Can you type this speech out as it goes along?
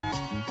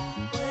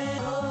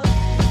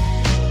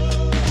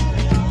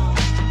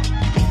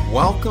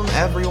Welcome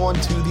everyone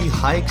to the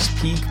Hikes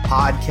Peak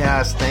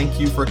podcast. Thank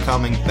you for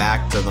coming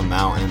back to the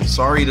mountain.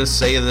 Sorry to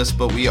say this,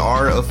 but we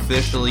are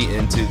officially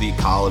into the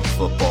college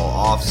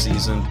football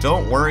offseason.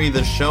 Don't worry,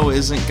 the show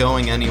isn't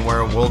going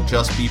anywhere. We'll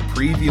just be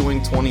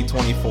previewing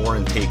 2024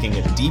 and taking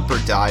a deeper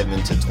dive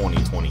into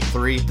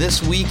 2023.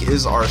 This week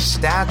is our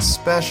stats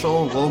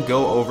special. We'll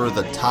go over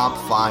the top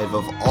 5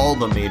 of all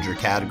the major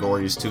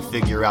categories to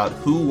figure out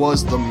who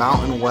was the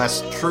Mountain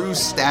West true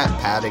stat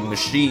padding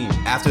machine.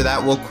 After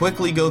that, we'll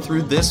quickly go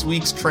through this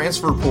week's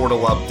transfer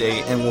portal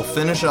update, and we'll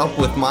finish up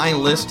with my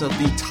list of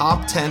the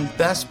top 10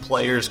 best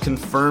players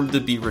confirmed to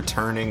be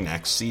returning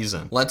next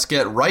season. Let's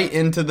get right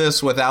into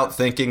this without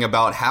thinking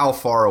about how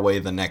far away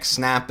the next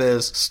snap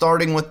is.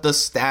 Starting with the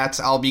stats,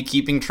 I'll be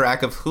keeping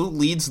track of who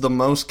leads the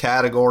most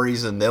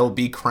categories, and they'll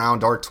be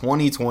crowned our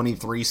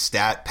 2023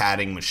 stat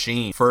padding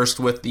machine. First,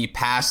 with the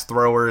pass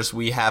throwers,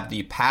 we have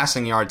the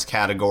passing yards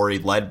category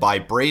led by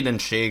Braden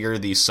Shager,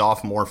 the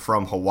sophomore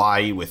from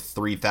Hawaii, with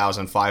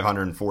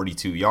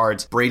 3,542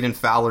 yards. Braden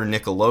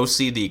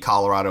Fowler-Nicolosi, the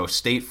Colorado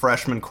State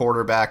freshman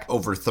quarterback,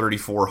 over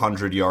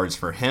 3,400 yards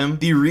for him.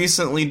 The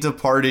recently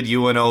departed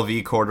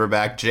UNLV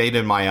quarterback,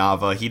 Jaden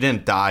Mayava, he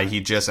didn't die,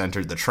 he just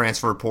entered the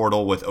transfer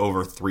portal with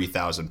over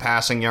 3,000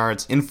 passing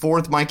yards. In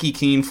fourth, Mikey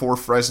Keene for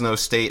Fresno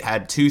State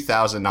had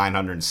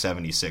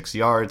 2,976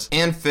 yards.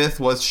 And fifth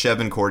was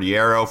Chevan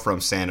Cordiero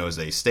from San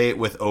Jose State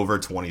with over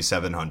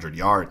 2,700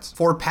 yards.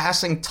 For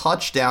passing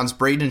touchdowns,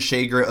 Braden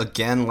Shager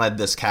again led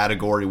this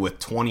category with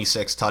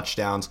 26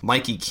 touchdowns.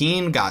 Mikey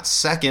Keene got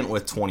second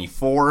with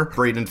 24.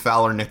 Braden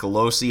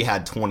Fowler-Nicolosi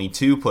had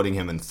 22, putting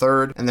him in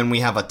third. And then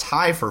we have a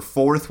tie for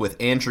fourth with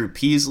Andrew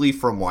Peasley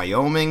from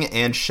Wyoming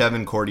and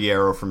Chevan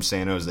Cordiero from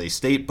San Jose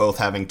State, both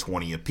having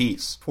 20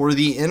 apiece. For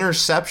the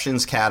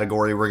interceptions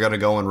category, we're going to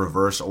go in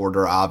reverse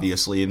order,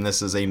 obviously, and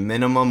this is a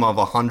minimum of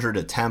 100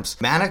 attempts.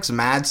 Maddox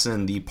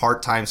Madsen, the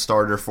part-time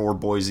starter for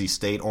Boise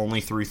State,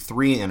 only threw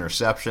 3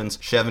 interceptions.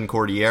 Chevan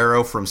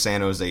Cordiero from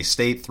San Jose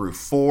State threw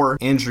 4.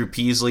 Andrew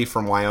Peasley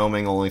from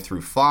Wyoming only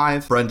threw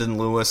 5. Brendan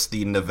Lewis,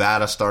 the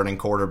Nevada starting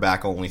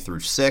quarterback, only threw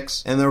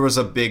 6. And there was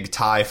a big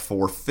tie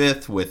for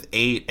 5th with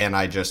 8, and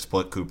I just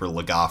put Cooper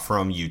Legas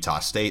from Utah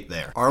State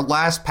there. Our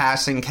last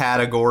passing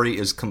category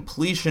is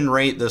completion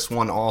rate. This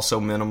one also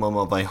minimum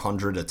of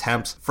 100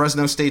 attempts.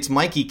 Fresno State's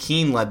Mikey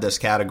Keene led this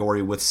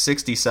category with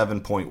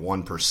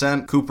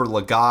 67.1%. Cooper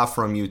Legas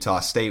from Utah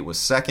State was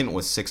second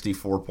with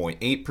 64.8%.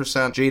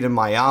 Jaden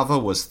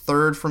Mayava was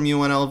third from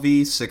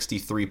UNLV,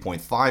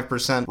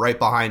 63.5%. Right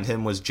behind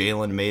him was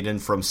Jalen Maiden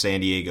from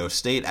San Diego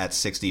State at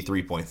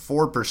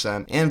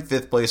 63.4%, and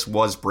 5th place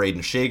was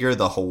Braden Shager,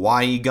 the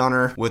Hawaii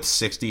gunner, with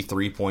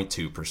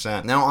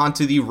 63.2%. Now on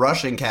to the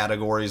rushing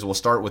categories. We'll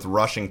start with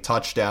rushing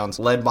touchdowns,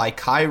 led by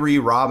Kyrie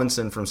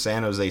Robinson from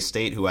San Jose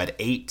State, who had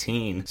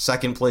 18.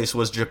 Second place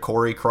was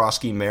Ja'Cory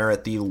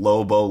Krosky-Merritt, the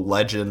Lobo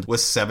legend, with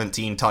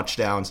 17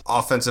 touchdowns.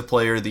 Offensive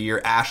Player of the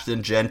Year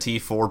Ashton Jeanty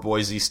for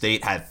Boise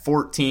State had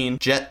 14.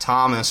 Jet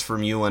Thomas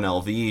from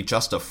UNLV,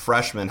 just a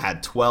freshman,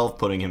 had 12,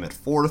 putting him at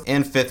 4th.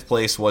 And 5th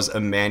place was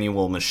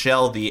Emmanuel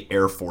Michel, the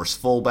Air Force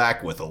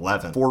fullback, with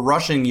 11. For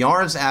rushing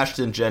yards,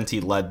 Ashton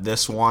Jeanty led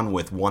this one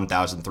with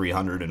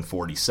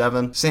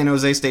 1,347. San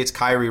Jose State's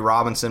Kyrie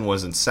Robinson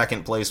was in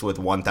second place with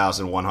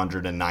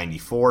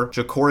 1,194.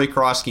 Ja'Cory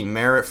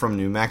Krosky-Merritt from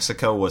New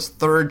Mexico was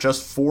third,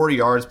 just 4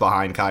 yards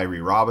behind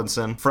Kyrie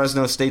Robinson.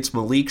 Fresno State's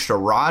Malik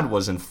Sherrod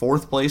was in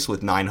 4th place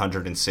with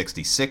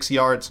 966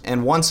 yards.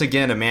 And once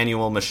again,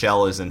 Emmanuel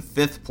Michel is in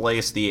 5th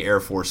place, the Air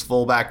Force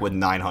fullback, with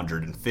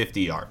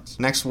 950 yards.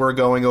 Next, we're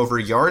going over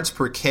yards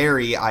per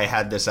carry. I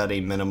had this at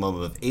a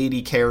minimum of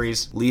 80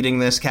 carries. Leading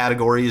this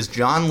category is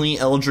John Lee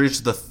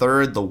Eldridge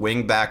III, the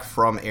wingback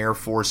from Air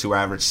Force, who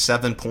averaged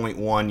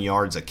 7.1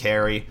 yards a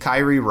carry.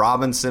 Kyrie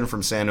Robinson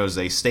from San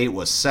Jose State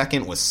was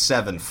second with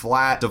 7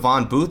 flat.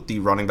 Devon Booth, the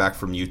running back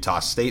from Utah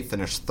State,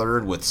 finished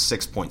third with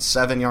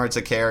 6.7 yards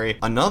a carry.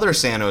 Another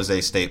San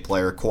Jose State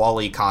player,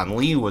 Kwali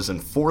Conley, was in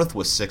 4th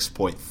with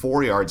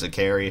 6.4 yards a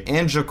carry.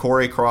 And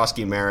Ja'Cory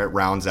Krosky-Merritt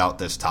rounds out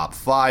this top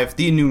 5,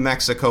 the New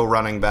Mexico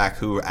running back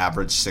who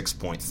averaged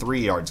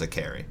 6.3 yards a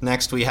carry.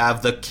 Next, we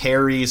have the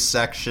carries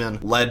section,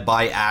 led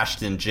by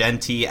Ashton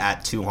Jeanty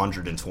at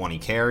 220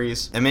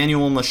 carries.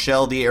 Emmanuel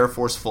Michel, the Air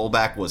Force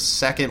fullback, was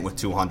second with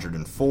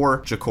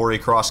 204. Ja'Cory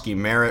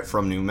Krosky-Merritt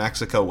from New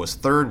Mexico was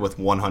third with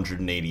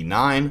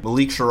 189.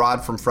 Malik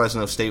Sherrod from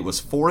Fresno State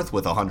was 4th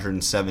with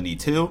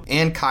 172.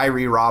 And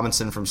Kyrie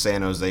Robinson from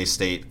San Jose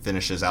State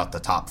finishes out the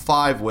top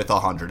 5 with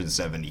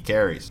 170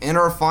 carries. And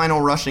our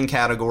final rushing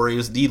category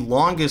is the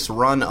longest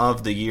run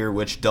of the year,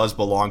 which does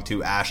belong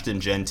to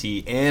Ashton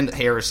Jeanty and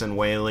Harrison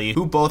Whaley,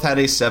 who both had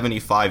a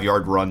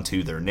 75-yard run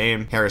to their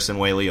name. Harrison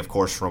Whaley, of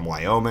course, from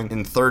Wyoming.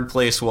 In 3rd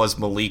place was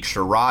Malik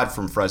Sherrod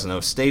from Fresno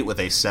State with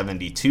a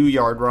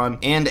 72-yard run,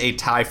 and a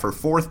tie for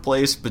 4th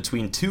place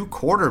between 2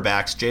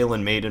 quarterbacks,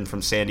 Jalen Maiden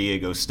from San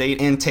Diego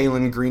State and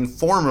Taylon Green,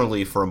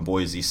 formerly from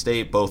Boise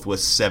State, both with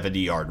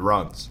 70-yard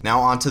runs.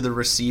 Now on to the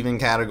receiving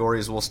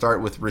categories. We'll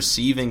start with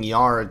receiving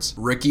yards.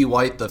 Ricky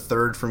White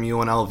III from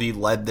UNLV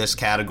led this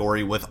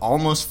category with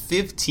almost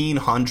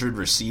 1,500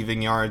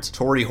 receiving yards.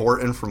 Torrey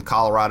Horton from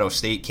Colorado Colorado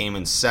State came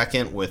in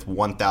second with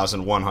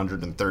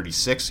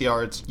 1,136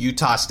 yards.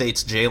 Utah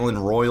State's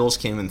Jalen Royals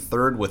came in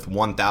third with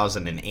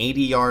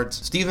 1,080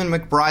 yards. Stephen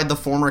McBride, the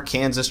former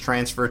Kansas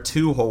transfer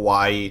to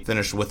Hawaii,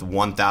 finished with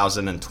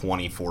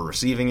 1,024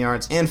 receiving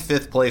yards. And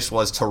fifth place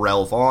was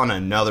Terrell Vaughn,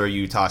 another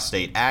Utah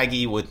State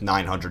Aggie, with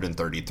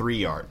 933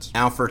 yards.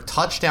 Now for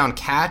touchdown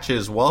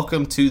catches,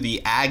 welcome to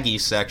the Aggie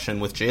section,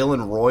 with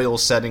Jalen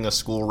Royals setting a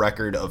school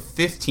record of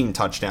 15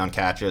 touchdown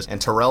catches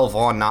and Terrell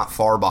Vaughn not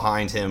far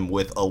behind him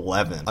with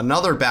 11.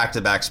 Another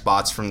back-to-back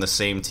spots from the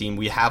same team,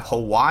 we have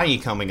Hawaii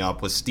coming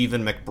up with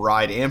Stephen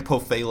McBride and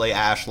Pofele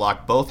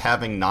Ashlock both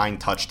having 9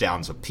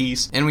 touchdowns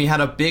apiece. And we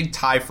had a big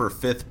tie for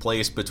fifth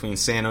place between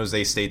San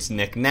Jose State's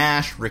Nick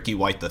Nash, Ricky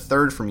White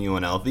III from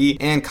UNLV,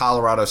 and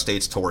Colorado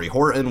State's Torrey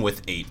Horton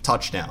with 8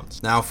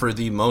 touchdowns. Now for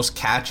the most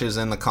catches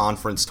in the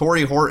conference,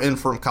 Torrey Horton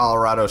from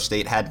Colorado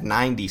State had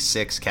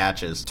 96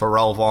 catches.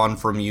 Terrell Vaughn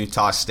from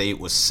Utah State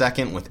was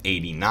second with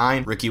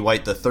 89. Ricky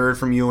White III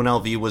from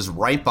UNLV was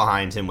right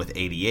behind him with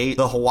 88.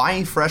 The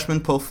Hawaii freshman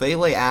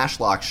Pofele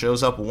Ashlock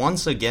shows up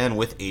once again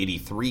with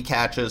 83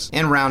 catches.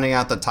 And rounding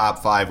out the top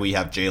 5, we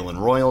have Jalen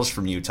Royals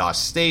from Utah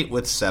State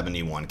with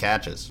 71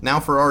 catches. Now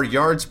for our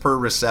yards per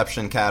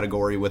reception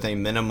category, with a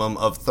minimum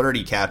of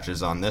 30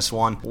 catches on this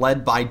one,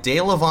 led by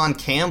Dalavon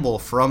Campbell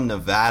from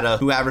Nevada,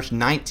 who averaged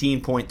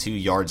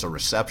 19.2 yards a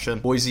reception.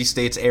 Boise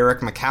State's Eric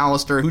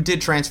McAllister, who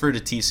did transfer to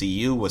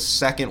TCU, was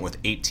second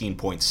with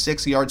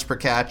 18.6 yards per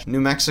catch.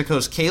 New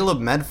Mexico's Caleb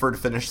Medford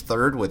finished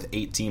third with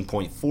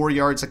 18.4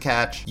 yards a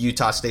catch.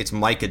 Utah State's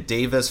Micah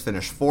Davis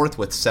finished fourth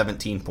with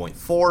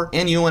 17.4.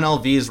 And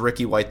UNLV's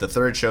Ricky White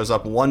III shows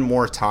up one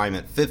more time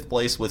at fifth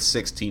place with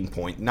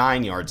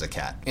 16.9 yards a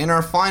catch. And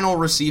our final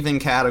receiving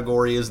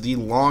category is the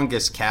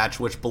longest catch,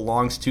 which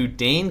belongs to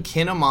Dane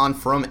Kinnaman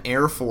from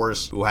Air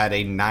Force, who had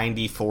a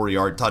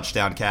 94-yard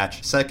touchdown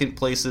catch. Second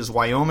place is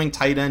Wyoming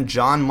tight end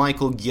John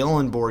Michael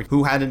Gillenborg,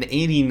 who had an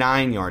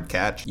 89-yard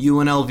catch.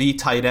 UNLV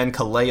tight end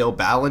Kaleo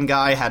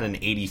Balangai had an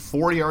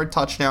 84-yard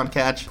touchdown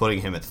catch,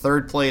 putting him at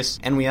third place.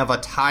 And we have a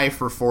tie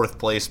for fourth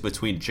place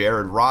between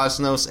Jared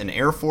Rosnos, an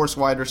Air Force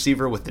wide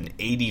receiver, with an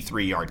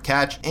 83-yard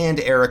catch, and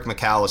Eric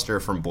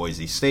McAllister from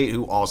Boise State,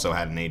 who also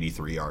had an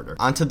 83-yarder.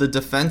 Onto the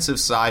defensive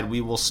side,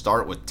 we will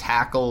start with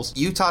tackles.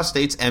 Utah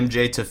State's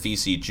MJ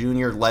Tafisi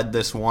Jr. led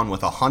this one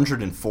with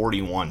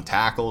 141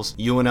 tackles.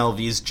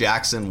 UNLV's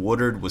Jackson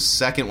Woodard was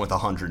second with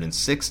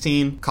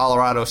 116.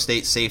 Colorado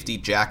State safety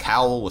Jack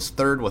Howell was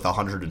third with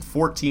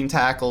 114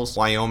 tackles.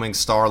 Wyoming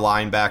star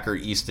linebacker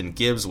Easton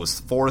Gibbs was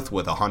fourth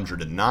with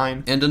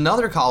 109. And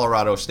another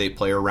Colorado State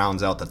player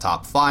rounds out the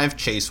top 5,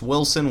 Chase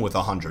Wilson, with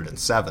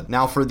 107.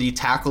 Now for the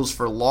tackles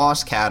for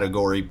loss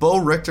category, Bo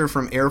Richter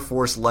from Air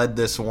Force led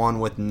this one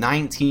with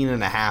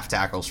 19.5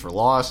 tackles for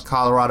loss.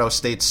 Colorado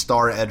State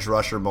star edge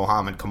rusher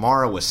Mohamed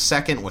Kamara was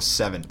second with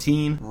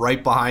 17.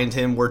 Right behind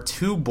him were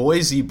 2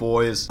 Boise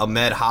boys.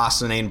 Ahmed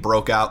Hassanein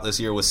broke out this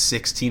year with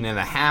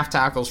 16.5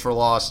 tackles for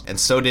loss, and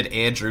so did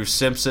Andrew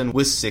Simpson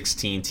with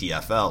 16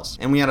 TFLs.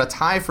 And we had a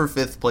tie for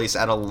fifth place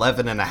at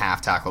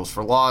 11.5 tackles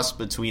for loss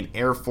between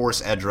Air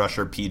Force edge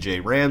rusher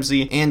PJ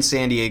Ramsey and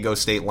San Diego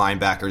State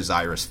linebacker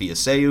Zyrus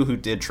Fiaseu, who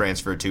did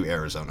transfer to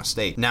Arizona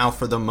State. Now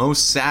for the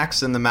most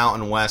sacks in the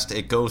Mountain West,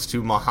 it goes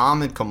to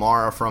Mohamed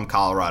Kamara from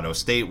Colorado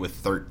State with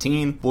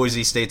 13.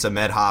 Boise State's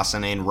Ahmed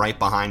Hassanein right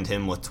behind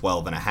him with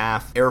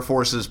 12.5. Air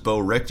Force's Bo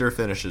Richter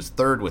finishes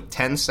third with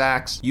 10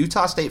 sacks.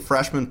 Utah State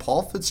freshman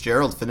Paul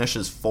Fitzgerald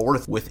finishes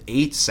fourth with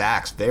 8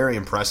 sacks. Very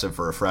impressive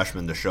for a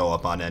freshman to show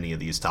up on any of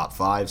these top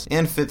 5s.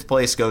 And fifth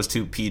place goes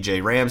to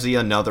PJ Ramsey,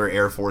 another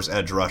Air Force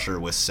edge rusher,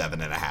 with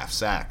 7.5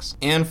 sacks.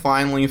 And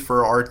finally,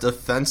 for our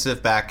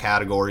defensive back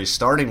category,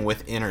 starting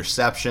with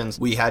interceptions,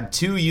 we had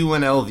 2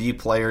 UNLV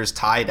players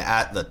tied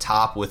at the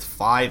top with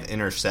 5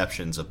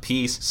 interceptions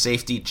apiece: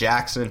 safety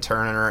Jackson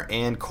Turner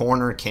and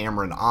corner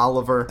Cameron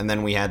Oliver. And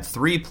then we had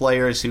 3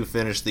 players who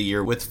finished the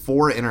year with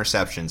 4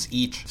 interceptions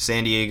each: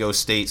 San Diego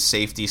State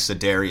safety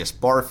Cedarius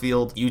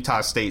Barfield,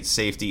 Utah State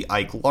safety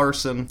Ike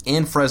Larson,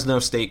 and Fresno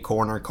State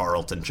corner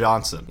Carlton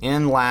Johnson.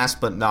 And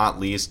last but not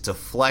least,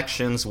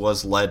 deflections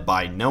was led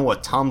by Noah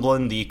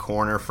Tumblin, the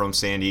corner from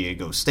San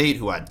Diego State,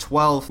 who had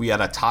 12. We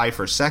had a tie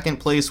for second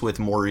place with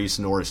Maurice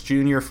Norris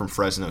Jr. from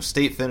Fresno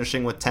State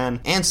finishing with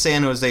 10, and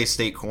San Jose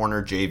State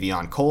corner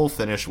Javion Cole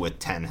finished with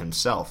 10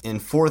 himself. In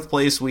fourth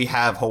place, we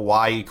have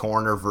Hawaii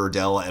corner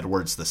Verdell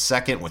Edwards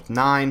II with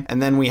 9,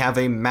 and then we have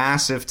a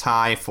massive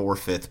tie for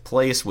fifth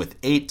place with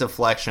 8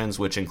 deflections,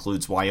 which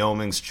includes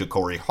Wyoming's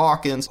Ja'Cory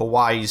Hawkins,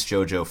 Hawaii's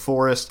JoJo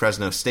Forrest,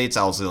 Fresno State's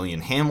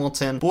Alzillian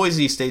Hamilton,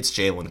 Boise State's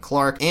Jalen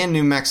Clark, and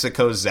New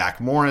Mexico's Zach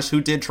Morris,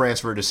 who did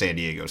transfer to San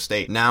Diego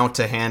State. Now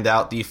to hand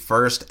out the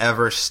first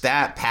ever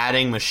Stat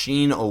Padding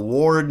Machine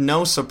Award.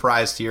 No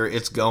surprise here,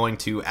 it's going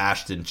to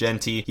Ashton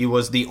Jeanty. He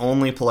was the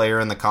only player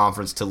in the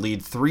conference to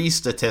lead 3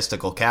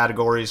 statistical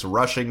categories: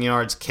 rushing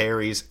yards,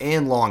 carries,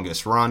 and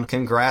longest run.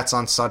 Congrats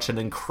on such an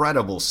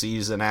incredible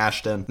season,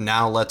 Ashton.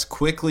 Now let's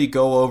quickly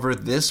go over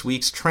this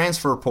week's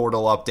transfer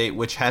portal update,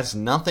 which has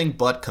nothing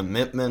but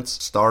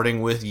commitments,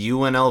 starting with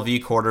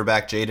UNLV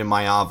quarterback Jaden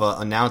Mayava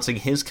announcing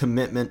his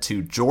commitment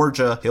to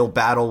Georgia. He'll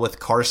battle with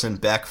Carson Carson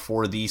Beck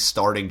for the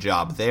starting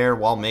job there,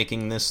 while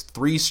making this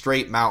 3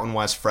 straight Mountain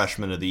West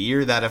Freshman of the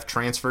Year that have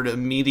transferred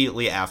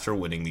immediately after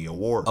winning the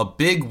award. A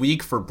big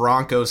week for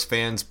Broncos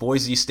fans.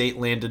 Boise State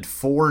landed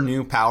 4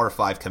 new Power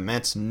 5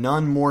 commits,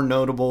 none more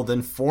notable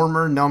than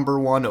former number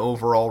 1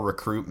 overall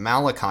recruit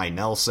Malachi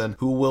Nelson,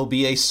 who will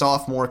be a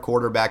sophomore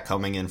quarterback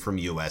coming in from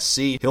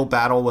USC. He'll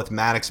battle with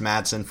Maddox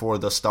Madsen for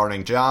the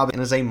starting job and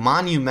is a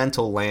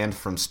monumental land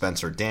from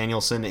Spencer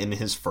Danielson in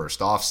his first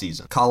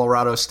offseason.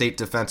 Colorado State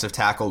defensive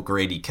tackle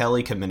Grady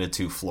Kelly committed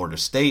to Florida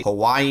State.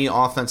 Hawaii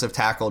offensive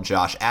tackle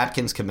Josh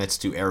Atkins commits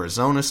to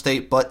Arizona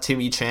State, but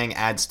Timmy Chang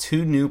adds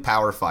 2 new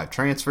Power 5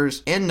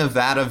 transfers. And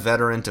Nevada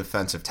veteran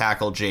defensive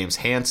tackle James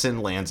Hansen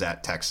lands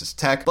at Texas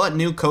Tech, but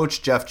new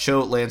coach Jeff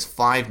Choate lands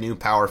 5 new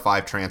Power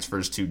 5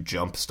 transfers to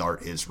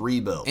jumpstart his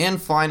rebuild.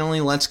 And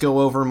finally, let's go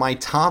over my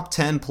top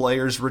 10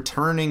 players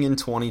returning in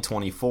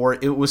 2024.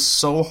 It was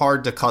so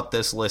hard to cut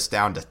this list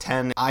down to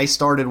 10. I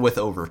started with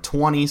over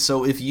 20,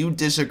 so if you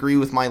disagree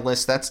with my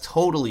list, that's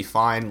totally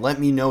fine. Let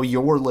me know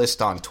your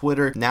list on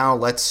Twitter. Now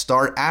let's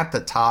start at the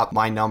top.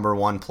 My number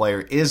 1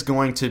 player is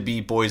going to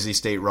be Boise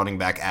State running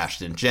back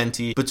Ashton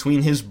Jeanty.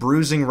 Between his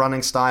bruising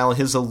running style,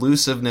 his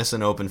elusiveness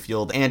in open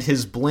field, and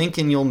his blink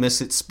and you'll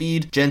miss it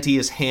speed, Jeanty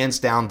is hands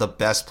down the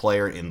best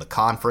player in the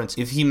conference.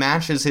 If he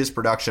matches his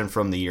production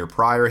from the year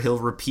prior, he'll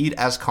repeat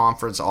as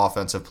conference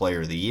offensive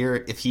player of the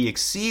year. If he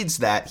exceeds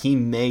that, he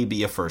may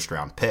be a first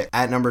round pick.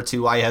 At number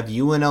 2, I have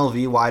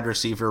UNLV wide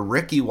receiver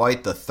Ricky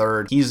White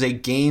III. He's a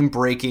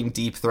game-breaking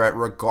deep threat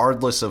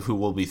regardless of who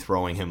will be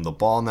throwing him the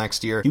ball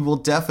next year. He will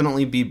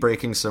definitely be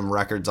breaking some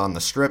records on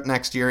the strip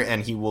next year,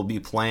 and he will be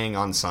playing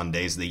on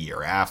Sundays the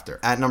year after.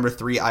 At number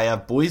 3, I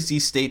have Boise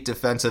State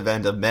defensive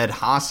end Ahmed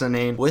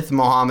Hassanein. With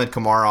Mohamed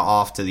Kamara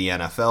off to the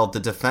NFL, the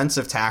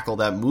defensive tackle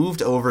that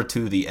moved over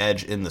to the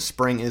edge in the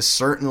spring is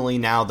certainly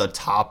now the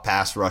top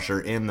pass rusher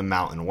in the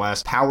Mountain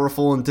West.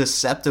 Powerful and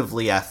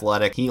deceptively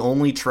athletic, he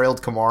only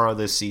trailed Kamara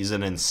this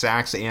season in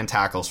sacks and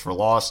tackles for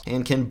loss,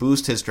 and can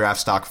boost his draft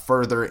stock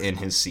further in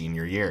his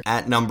senior year.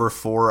 At number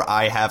 4,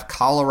 I have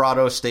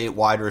Colorado State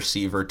wide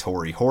receiver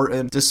Torrey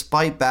Horton.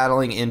 Despite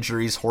battling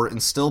injuries, Horton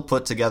still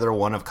put together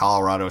one of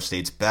Colorado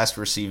State's best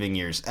receiving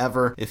years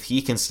ever. If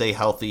he can stay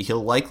healthy,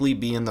 he'll likely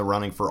be in the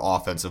running for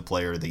Offensive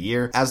Player of the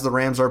Year, as the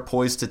Rams are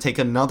poised to take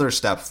another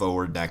step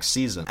forward next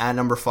season. At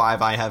number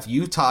 5, I have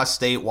Utah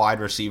State wide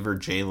receiver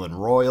Jalen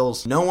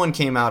Royals. No one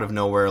came out of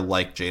nowhere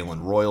like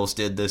Jalen Royals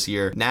did this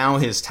year. Now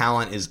his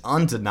talent is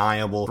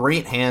undeniable.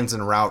 Great hands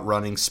and route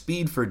running,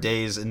 speed for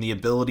days, and the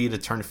ability to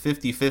turn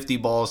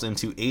 50-50 balls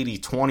into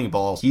 80-20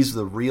 balls. He's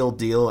the real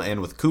deal,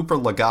 and with Cooper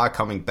Lagat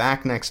coming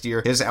back next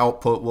year, his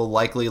output will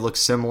likely look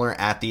similar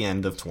at the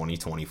end of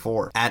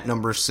 2024. At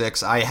number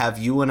 6, I have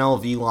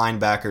UNLV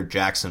linebacker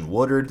Jackson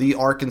Woodard. The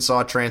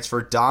Arkansas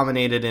transfer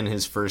dominated in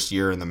his first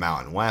year in the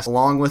Mountain West.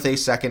 Along with a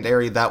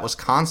secondary that was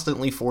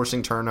constantly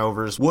forcing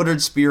turnovers, Woodard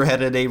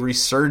spearheaded a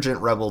resurgent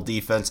Rebel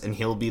defense, and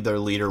he'll be their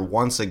leader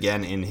once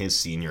again in his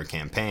senior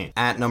campaign.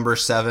 At number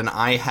 7,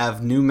 I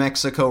have New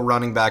Mexico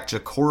running back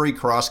Ja'Cory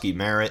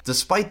Krosky-Merritt.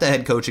 Despite the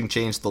head coaching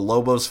change, the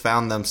Lobos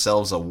found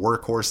themselves a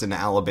workhorse in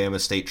Alabama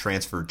State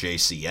transfer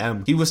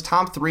JCM. He was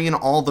top 3 in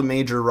all the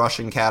major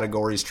rushing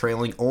categories,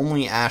 trailing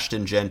only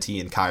Ashton Jeanty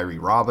and Kyrie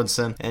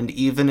Robinson, and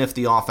even if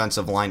the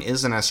offensive line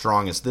isn't as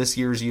strong as this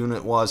year's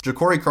unit was,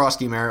 Ja'Cory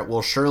Krosky-Merritt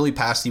will surely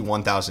pass the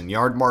 1,000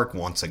 yard mark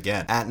once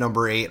again. At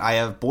number 8, I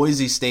have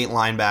Boise State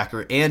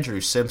linebacker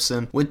Andrew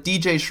Simpson. With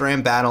DJ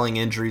Schramm battling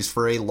injuries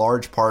for a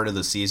large part of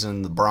the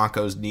season, the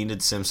Broncos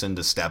needed Simpson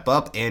to step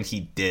up, and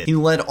he did. He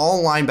led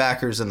all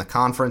linebackers in the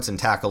conference in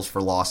tackles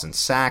for loss and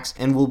sacks,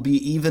 and will be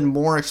even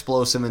more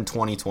explosive in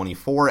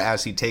 2024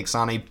 as he takes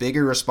on a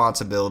bigger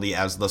responsibility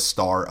as the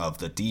star of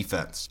the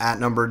defense. At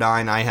number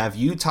 9, I have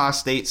Utah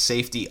State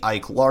safety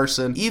Ike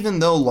Larson. Even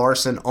though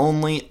Larson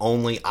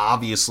only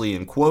obviously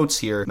in quotes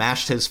here,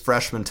 matched his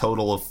freshman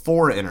total of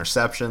 4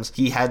 interceptions,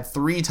 he had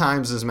 3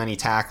 times as many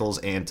tackles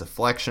and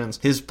deflections.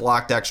 His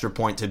blocked extra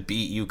point to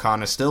beat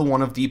UConn is still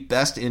one of the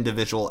best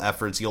individual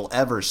efforts you'll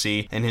ever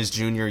see, and his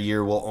junior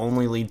year will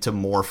only lead to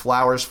more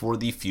flowers for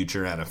the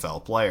future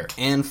NFL player.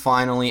 And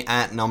finally,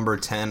 at number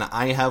 10,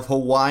 I have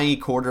Hawaii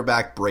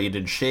quarterback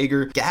Braden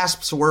Shager.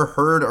 Gasps were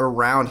heard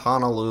around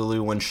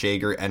Honolulu when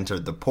Shager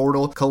entered the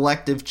portal.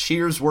 Collective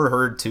cheers were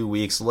heard 2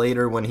 weeks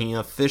later when he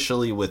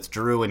officially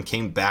withdrew and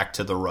came back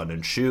to the run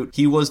and shoot.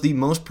 He was the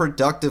most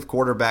productive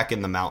quarterback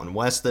in the Mountain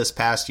West this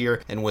past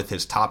year, and with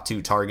his top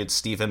 2 targets,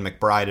 Stephen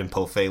McBride and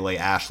Pofele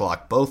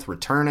Ashlock, both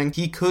returning,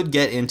 he could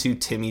get into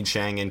Timmy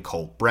Chang and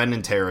Colt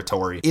Brennan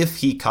territory if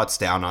he cuts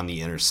down on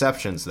the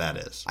interceptions, that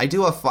is. I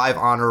do have 5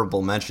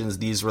 honorable mentions.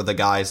 These were the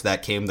guys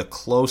that came the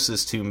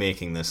closest to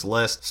making this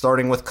list,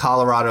 starting with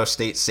Colorado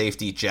State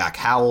safety Jack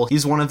Howell.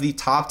 He's one of the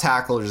top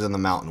tacklers in the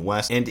Mountain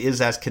West and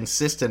is as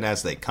consistent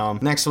as they come.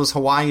 Next was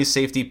Hawaii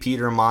safety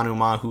Peter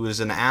Manuma, who is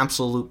an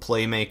absolute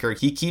playmaker.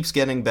 He keeps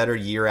getting better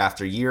year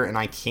after year, and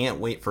I can't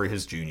wait for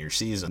his junior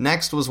season.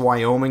 Next was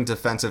Wyoming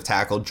defensive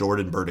tackle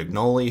Jordan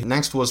Bertagnoli.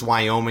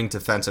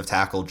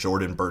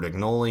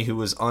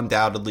 Who is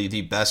undoubtedly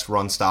the best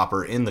run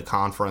stopper in the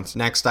conference.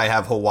 Next, I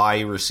have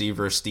Hawaii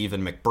receiver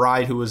Stephen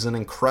McBride, who is an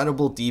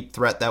incredible deep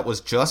threat that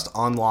was just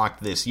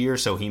unlocked this year,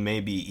 so he may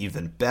be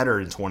even better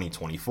in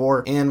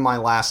 2024. And my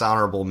last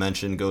honorable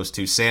mention goes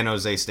to San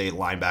Jose State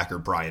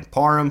linebacker Brian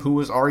Parham, who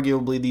was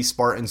arguably the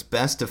Spartans'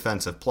 best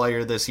defensive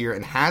player this year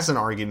and has an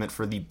argument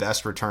for the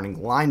best returning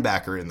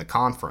linebacker in the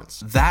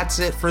conference. That's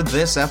it for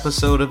this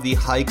episode of the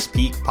Hikes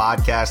Peak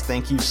podcast.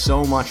 Thank you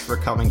so much for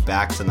coming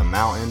back to the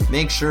mountain.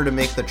 Make sure to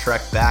make the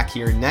trek back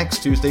here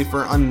next Tuesday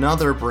for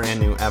another brand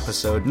new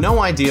episode. No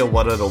idea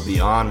what it'll be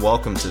on.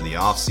 Welcome to the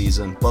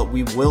offseason, but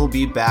we will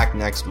be back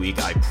next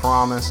week, I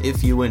promise.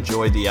 If you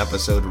enjoyed the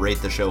episode,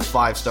 rate the show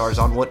 5 stars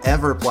on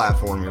whatever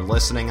platform you're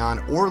listening on,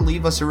 or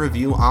leave us a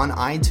review on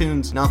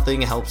iTunes.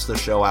 Nothing helps the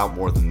show out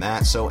more than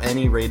that, so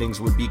any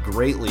ratings would be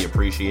greatly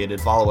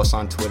appreciated. Follow us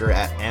on Twitter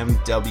at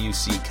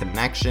MWC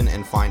Connection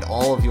and find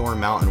all of your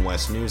Mountain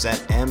West news at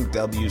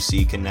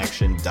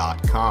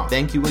MWCconnection.com.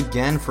 Thank you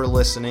again for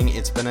listening.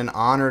 It's been an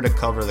honor to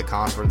cover the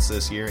conference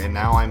this year, and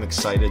now I'm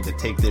excited to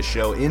take this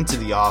show into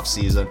the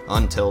offseason.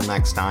 Until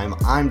next time,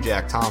 I'm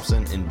Jack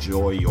Thompson.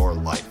 Enjoy your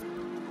life.